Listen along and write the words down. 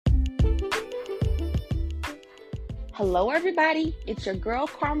Hello, everybody. It's your girl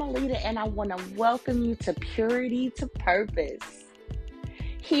Carmelita, and I want to welcome you to Purity to Purpose.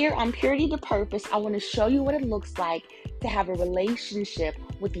 Here on Purity to Purpose, I want to show you what it looks like to have a relationship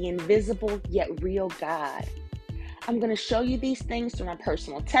with the invisible yet real God. I'm going to show you these things through my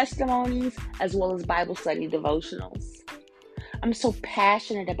personal testimonies as well as Bible study devotionals. I'm so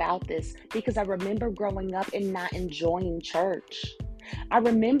passionate about this because I remember growing up and not enjoying church. I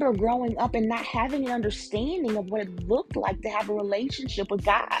remember growing up and not having an understanding of what it looked like to have a relationship with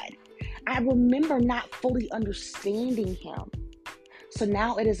God. I remember not fully understanding Him. So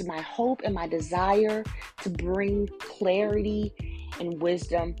now it is my hope and my desire to bring clarity and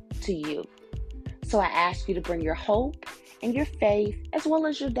wisdom to you. So I ask you to bring your hope and your faith as well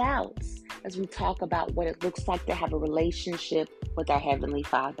as your doubts as we talk about what it looks like to have a relationship with our Heavenly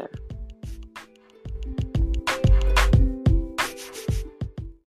Father.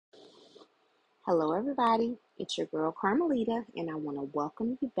 Hello, everybody. It's your girl Carmelita, and I want to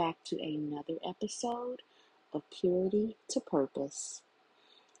welcome you back to another episode of Purity to Purpose.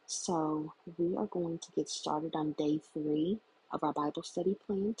 So, we are going to get started on day 3 of our Bible study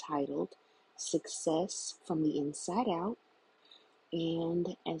plan titled Success from the Inside Out.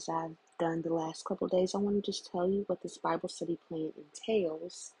 And as I've done the last couple of days, I want to just tell you what this Bible study plan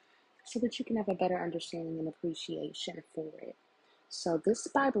entails so that you can have a better understanding and appreciation for it. So this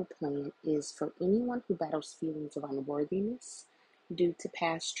Bible plan is for anyone who battles feelings of unworthiness due to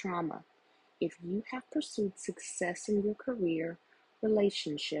past trauma. If you have pursued success in your career,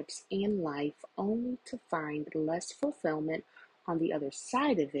 relationships, and life only to find less fulfillment on the other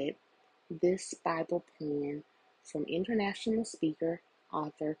side of it, this Bible plan from international speaker,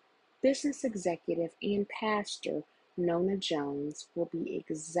 author, business executive, and pastor Nona Jones will be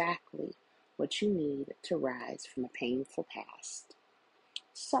exactly what you need to rise from a painful past.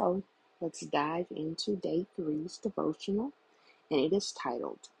 So, let's dive into day 3's devotional, and it is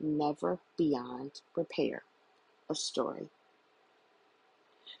titled Never Beyond Repair, a story.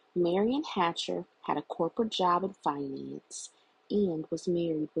 Marian Hatcher had a corporate job in finance and was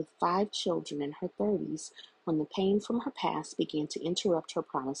married with 5 children in her 30s when the pain from her past began to interrupt her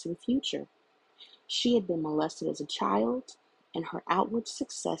promising future. She had been molested as a child, and her outward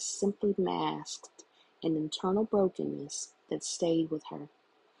success simply masked an internal brokenness that stayed with her.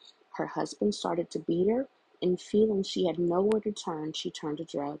 Her husband started to beat her, and feeling she had nowhere to turn, she turned to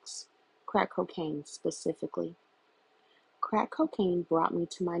drugs, crack cocaine specifically. Crack cocaine brought me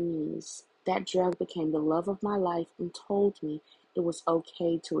to my knees. That drug became the love of my life and told me it was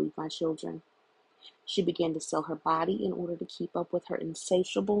okay to leave my children. She began to sell her body in order to keep up with her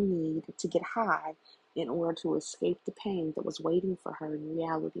insatiable need to get high in order to escape the pain that was waiting for her in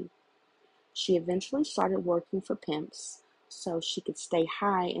reality. She eventually started working for pimps so she could stay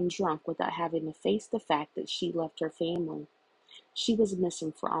high and drunk without having to face the fact that she left her family. She was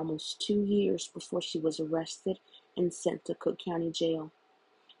missing for almost 2 years before she was arrested and sent to Cook County Jail.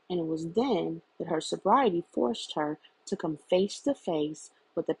 And it was then that her sobriety forced her to come face to face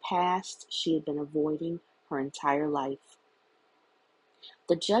with the past she had been avoiding her entire life.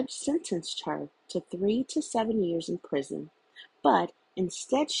 The judge sentenced her to 3 to 7 years in prison, but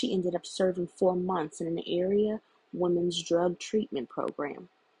instead she ended up serving 4 months in an area women's drug treatment program.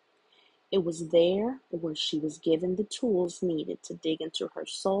 It was there where she was given the tools needed to dig into her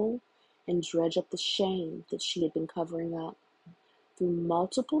soul and dredge up the shame that she had been covering up through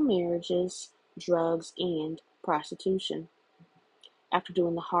multiple marriages, drugs, and prostitution. After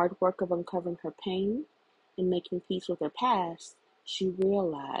doing the hard work of uncovering her pain and making peace with her past, she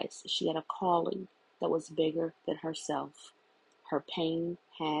realized she had a calling that was bigger than herself. Her pain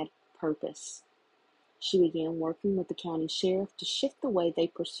had purpose. She began working with the county sheriff to shift the way they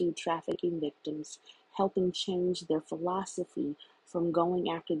pursued trafficking victims, helping change their philosophy from going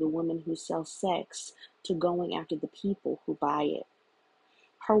after the women who sell sex to going after the people who buy it.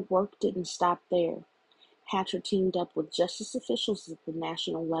 Her work didn't stop there. Hatcher teamed up with justice officials at the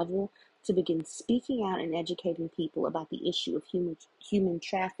national level to begin speaking out and educating people about the issue of human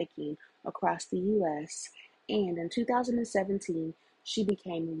trafficking across the U.S., and in 2017, she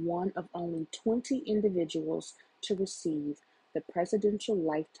became one of only 20 individuals to receive the Presidential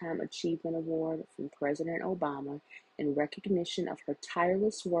Lifetime Achievement Award from President Obama in recognition of her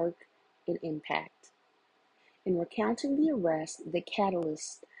tireless work and impact. In recounting the arrest that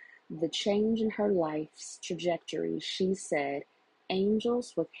catalyzed the change in her life's trajectory, she said,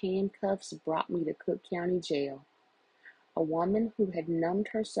 "Angels with handcuffs brought me to Cook County Jail." A woman who had numbed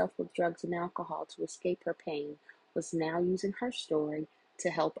herself with drugs and alcohol to escape her pain was now using her story to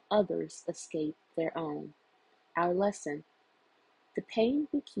help others escape their own. Our lesson: the pain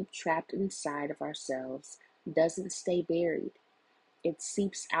we keep trapped inside of ourselves doesn't stay buried. It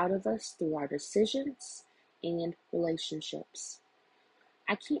seeps out of us through our decisions and relationships.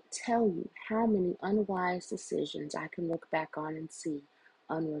 I can't tell you how many unwise decisions I can look back on and see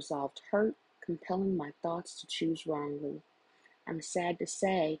unresolved hurt compelling my thoughts to choose wrongly. I'm sad to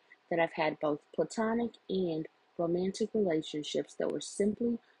say that I've had both platonic and romantic relationships that were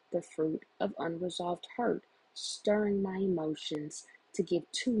simply the fruit of unresolved hurt, stirring my emotions to give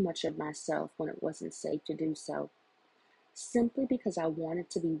too much of myself when it wasn't safe to do so, simply because I wanted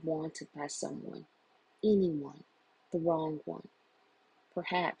to be wanted by someone, anyone, the wrong one.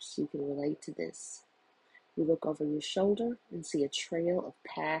 Perhaps you can relate to this. You look over your shoulder and see a trail of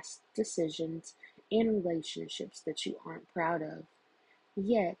past decisions and relationships that you aren't proud of.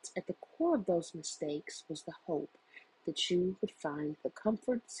 Yet, at the core of those mistakes was the hope that you would find the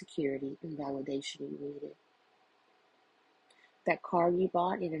comfort, security, and validation you needed. That car you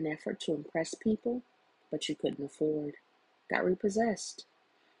bought in an effort to impress people, but you couldn't afford, got repossessed.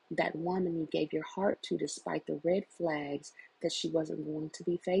 That woman you gave your heart to despite the red flags that she wasn't going to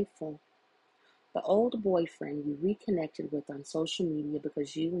be faithful. The old boyfriend you reconnected with on social media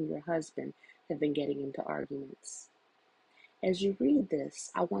because you and your husband have been getting into arguments. As you read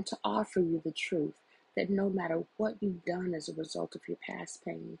this, I want to offer you the truth that no matter what you've done as a result of your past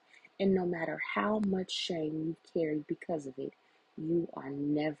pain, and no matter how much shame you've carried because of it, you are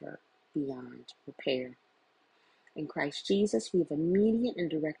never beyond repair. In Christ Jesus, we have immediate and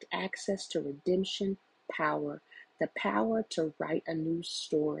direct access to redemption power, the power to write a new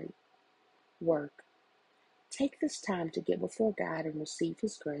story. Work. Take this time to get before God and receive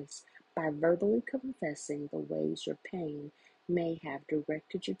His grace by verbally confessing the ways your pain may have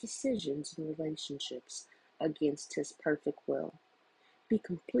directed your decisions and relationships against His perfect will. Be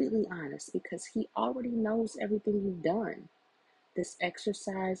completely honest because He already knows everything you've done. This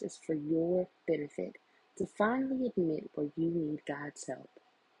exercise is for your benefit to finally admit where you need God's help.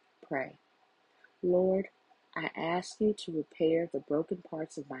 Pray. Lord, I ask you to repair the broken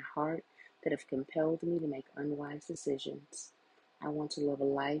parts of my heart that have compelled me to make unwise decisions. I want to live a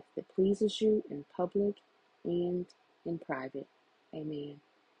life that pleases you in public and in private. Amen.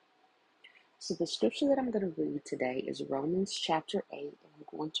 So the scripture that I'm going to read today is Romans chapter 8, and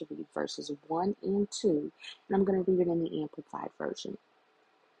I'm going to read verses 1 and 2, and I'm going to read it in the Amplified Version.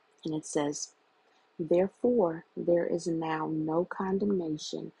 And it says, Therefore, there is now no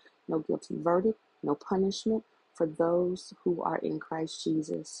condemnation, no guilty verdict, no punishment for those who are in Christ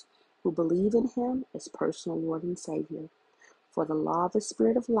Jesus, who believe in Him as personal Lord and Savior. For the law of the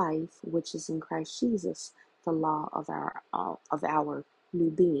Spirit of life, which is in Christ Jesus, the law of our new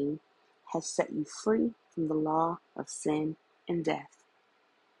being, has set you free from the law of sin and death.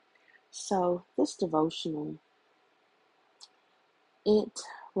 So this devotional, it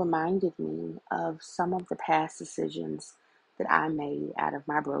reminded me of some of the past decisions that I made out of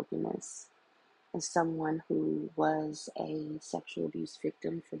my brokenness. As someone who was a sexual abuse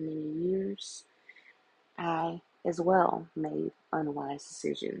victim for many years, I as well made unwise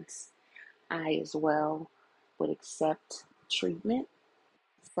decisions. I as well would accept treatment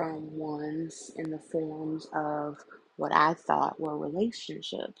from ones in the forms of what I thought were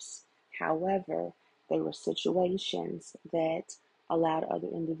relationships. However, they were situations that allowed other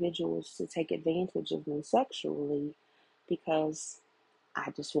individuals to take advantage of me sexually because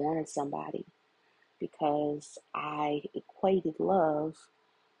I just wanted somebody, because I equated love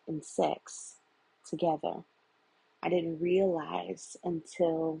and sex together. I didn't realize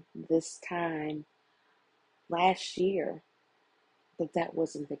until this time last year that that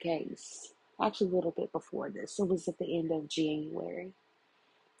wasn't the case. Actually, a little bit before this. It was at the end of January.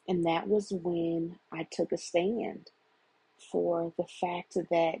 And that was when I took a stand for the fact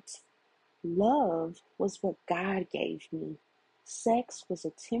that love was what God gave me. Sex was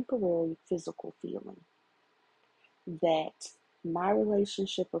a temporary physical feeling. That my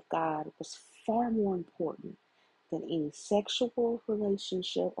relationship with God was far more important than any sexual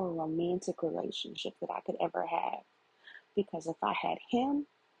relationship or romantic relationship that I could ever have. Because if I had Him,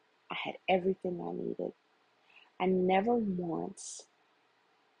 I had everything I needed. I never once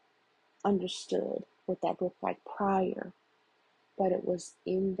understood what that looked like prior, but it was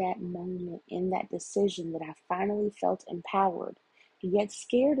in that moment, in that decision, that I finally felt empowered, yet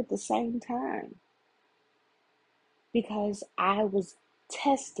scared at the same time, because I was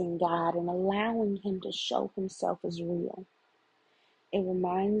testing God and allowing Him to show Himself as real. It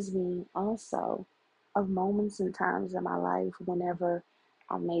reminds me also of moments and times in my life whenever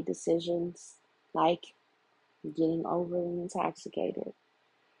I made decisions like getting overly intoxicated.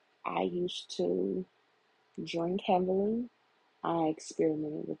 I used to drink heavily. I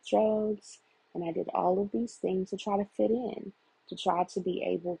experimented with drugs. And I did all of these things to try to fit in, to try to be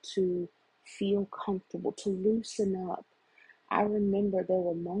able to feel comfortable, to loosen up. I remember there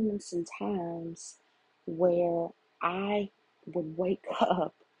were moments and times where I would wake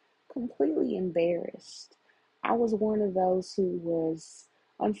up completely embarrassed. I was one of those who was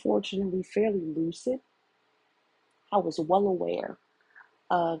unfortunately fairly lucid. I was well aware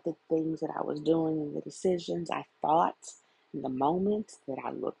of the things that I was doing and the decisions I thought in the moment that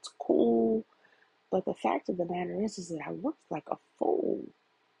I looked cool. But the fact of the matter is that I looked like a fool.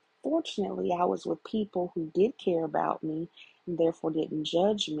 Fortunately, I was with people who did care about me and therefore didn't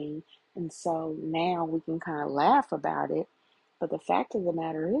judge me. And so now we can kind of laugh about it. But the fact of the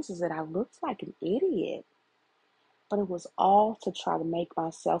matter is that I looked like an idiot. But it was all to try to make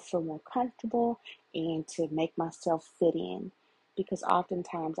myself feel more comfortable and to make myself fit in. Because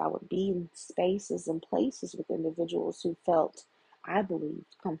oftentimes I would be in spaces and places with individuals who felt, I believed,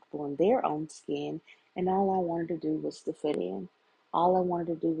 comfortable in their own skin, and all I wanted to do was to fit in. All I wanted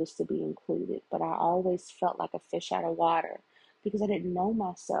to do was to be included. But I always felt like a fish out of water because I didn't know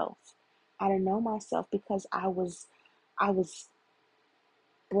myself. I didn't know myself because I was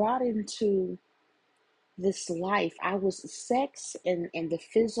brought into this life. I was sex and the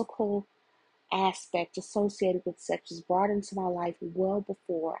physical aspect associated with sex was brought into my life well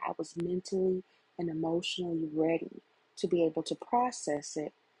before I was mentally and emotionally ready to be able to process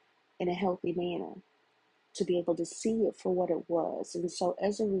it in a healthy manner, to be able to see it for what it was. And so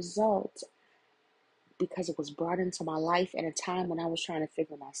as a result, because it was brought into my life at a time when I was trying to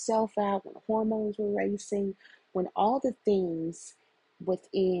figure myself out, when hormones were racing, when all the things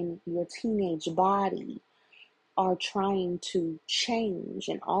within your teenage body are trying to change,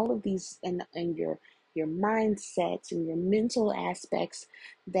 and all of these and your mindsets and your mental aspects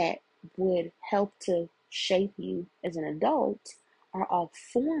that would help to shape you as an adult are all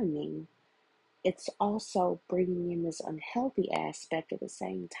forming. It's also bringing in this unhealthy aspect at the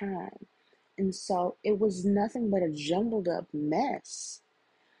same time. And so it was nothing but a jumbled up mess.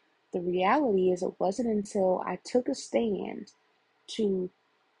 The reality is, it wasn't until I took a stand to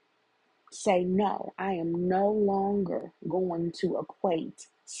say, no, I am no longer going to equate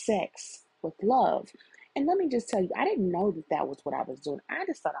sex with love. And let me just tell you, I didn't know that that was what I was doing. I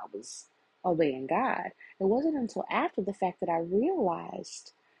just thought I was obeying God. It wasn't until after the fact that I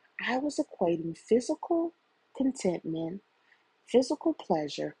realized I was equating physical contentment, physical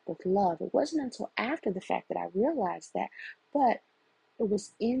pleasure with love. It wasn't until after the fact that I realized that. But it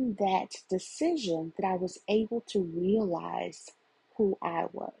was in that decision that I was able to realize who I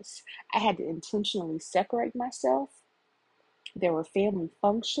was. I had to intentionally separate myself. There were family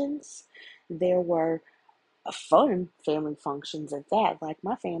functions. There were fun family functions at that. Like,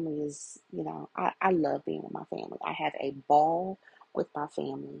 my family is, I love being with my family. I have a ball with my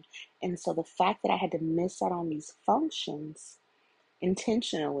family. And so the fact that I had to miss out on these functions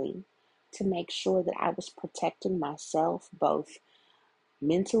intentionally to make sure that I was protecting myself both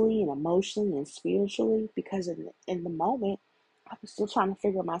mentally and emotionally and spiritually, because in the moment I was still trying to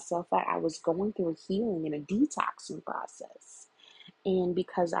figure myself out. I was going through a healing and a detoxing process. And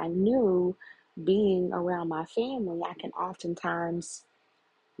because I knew being around my family, I can oftentimes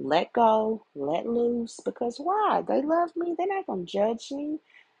let go, let loose, because why? They love me. They're not going to judge me.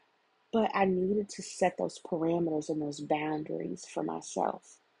 But I needed to set those parameters and those boundaries for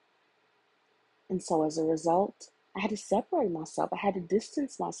myself. And so as a result, I had to separate myself. I had to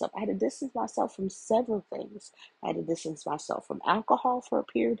distance myself. I had to distance myself from several things. I had to distance myself from alcohol for a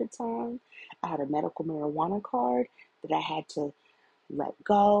period of time. I had a medical marijuana card that I had to let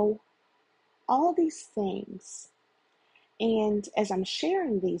go. All these things. And as I'm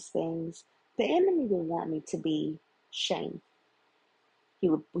sharing these things, the enemy would want me to be shame. He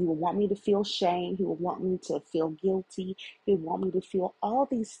would want me to feel shame. He would want me to feel guilty. He would want me to feel all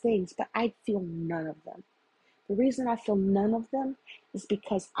these things, but I'd feel none of them. The reason I feel none of them is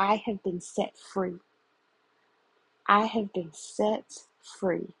because I have been set free. I have been set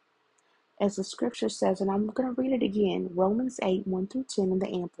free. As the scripture says, and I'm going to read it again, Romans 8, 1 through 10 in the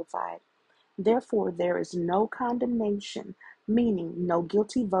Amplified. Therefore, there is no condemnation, meaning no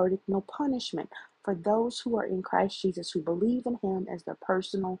guilty verdict, no punishment for those who are in Christ Jesus, who believe in him as their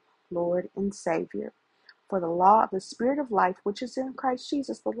personal Lord and Savior. For the law of the Spirit of life, which is in Christ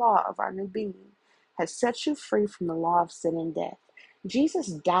Jesus, the law of our new being, has set you free from the law of sin and death. Jesus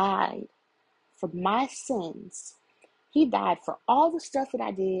died for my sins. He died for all the stuff that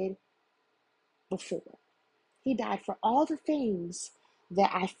I did before. He died for all the things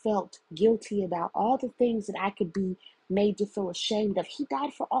that I felt guilty about, all the things that I could be made to feel ashamed of. He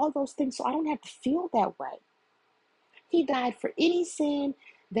died for all those things so I don't have to feel that way. He died for any sin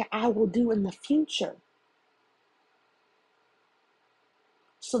that I will do in the future.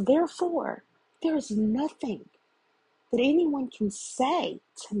 So therefore, there is nothing that anyone can say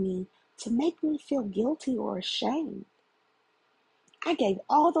to me to make me feel guilty or ashamed. I gave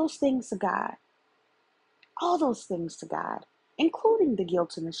all those things to God, all those things to God, including the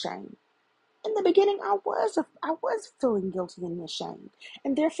guilt and the shame. In the beginning, I was feeling guilty and ashamed,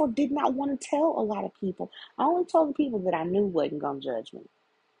 and therefore did not want to tell a lot of people. I only told the people that I knew wasn't gonna judge me.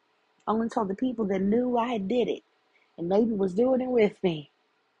 I only told the people that knew I did it and maybe was doing it with me.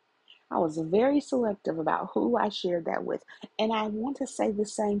 I was very selective about who I shared that with. And I want to say the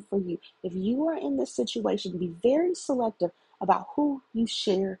same for you. If you are in this situation, be very selective about who you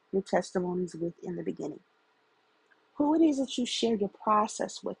share your testimonies with in the beginning. Who it is that you share your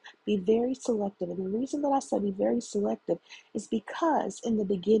process with. Be very selective. And the reason that I say be very selective is because in the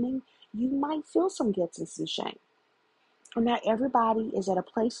beginning, you might feel some guilt and some shame. And not everybody is at a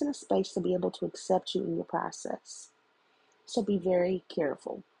place and a space to be able to accept you in your process. So be very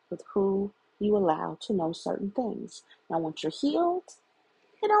careful with who you allow to know certain things. Now, once you're healed,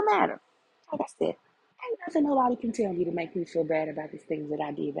 it don't matter. Like I said, ain't nothing nobody can tell me to make me feel bad about the things that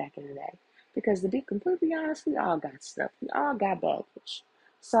I did back in the day. Because to be completely honest, we all got stuff. We all got baggage.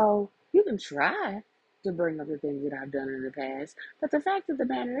 So you can try to bring up the things that I've done in the past. But the fact of the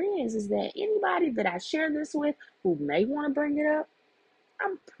matter is that anybody that I share this with who may want to bring it up,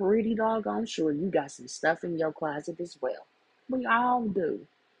 I'm pretty doggone sure you got some stuff in your closet as well. We all do.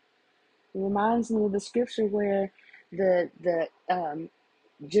 It reminds me of the scripture where the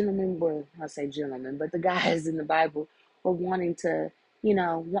gentlemen were, I say gentlemen, but the guys in the Bible were wanting to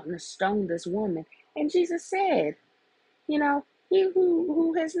stone this woman. And Jesus said, he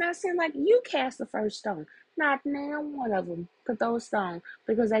who has not sinned, like you cast the first stone. Not now one of them put those stones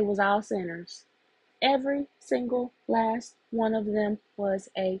because they was all sinners. Every single last one of them was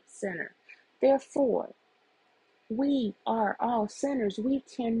a sinner. Therefore, we are all sinners. We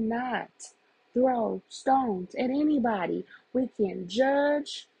cannot throw stones at anybody. We can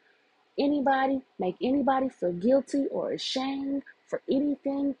judge anybody, make anybody feel guilty or ashamed for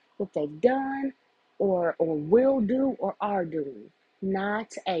anything that they've done or will do or are doing.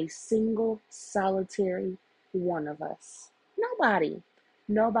 Not a single solitary one of us. Nobody.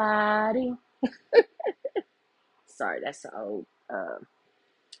 Nobody. Sorry, that's an old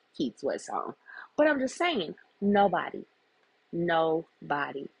Keith Sweat song. But I'm just saying, nobody.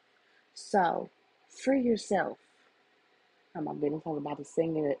 Nobody. So, free yourself. I'm about to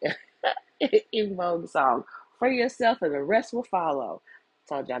sing it in Vogue song. Free yourself and the rest will follow.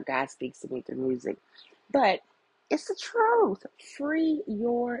 I told y'all God speaks to me through music. But it's the truth. Free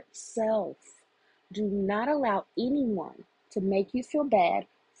yourself. Do not allow anyone to make you feel bad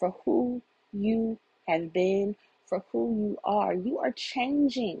for who you have been, for who you are. You are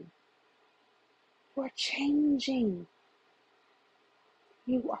changing. You are changing.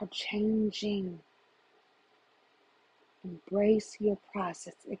 You are changing. Embrace your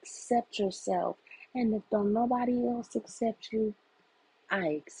process. Accept yourself. And if don't nobody else accept you, I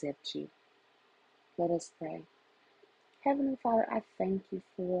accept you. Let us pray. Heavenly Father, I thank you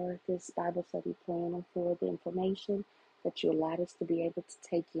for this Bible study plan and for the information that you allowed us to be able to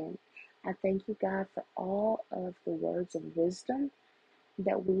take in. I thank you, God, for all of the words of wisdom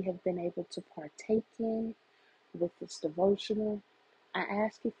that we have been able to partake in with this devotional. I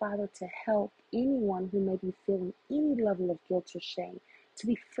ask you, Father, to help anyone who may be feeling any level of guilt or shame to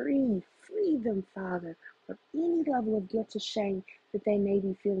be free. Free them, Father, from any level of guilt or shame that they may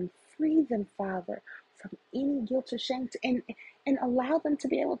be feeling. Free them, Father, from any guilt or shame and allow them to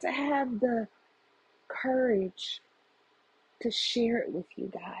be able to have the courage to share it with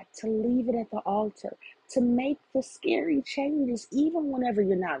you, God, to leave it at the altar, to make the scary changes, even whenever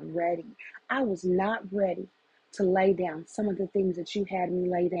you're not ready. I was not ready to lay down some of the things that you had me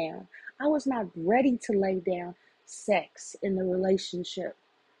lay down. I was not ready to lay down sex in the relationship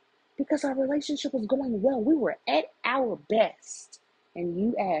because our relationship was going well. We were at our best, and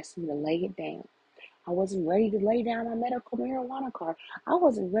you asked me to lay it down. I wasn't ready to lay down my medical marijuana card. I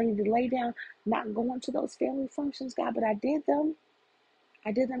wasn't ready to lay down not going to those family functions, God, but I did them.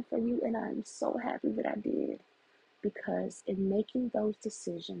 I did them for you, and I'm so happy that I did because in making those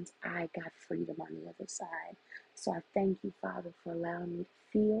decisions, I got freedom on the other side. So I thank you, Father, for allowing me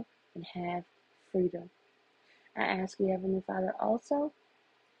to feel and have freedom. I ask you, Heavenly Father, also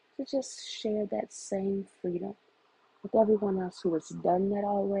to just share that same freedom with everyone else who has done that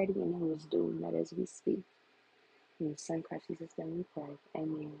already and who is doing that as we speak. In your Son, Christ Jesus' name we pray.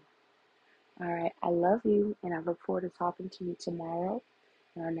 Amen. All right, I love you, and I look forward to talking to you tomorrow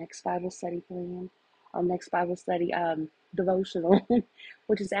in our next Bible study plan. our next Bible study devotional,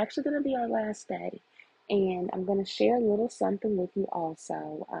 which is actually going to be our last day. And I'm going to share a little something with you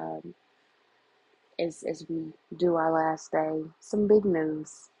also as we do our last day. Some big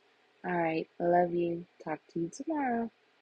news. All right. I love you. Talk to you tomorrow.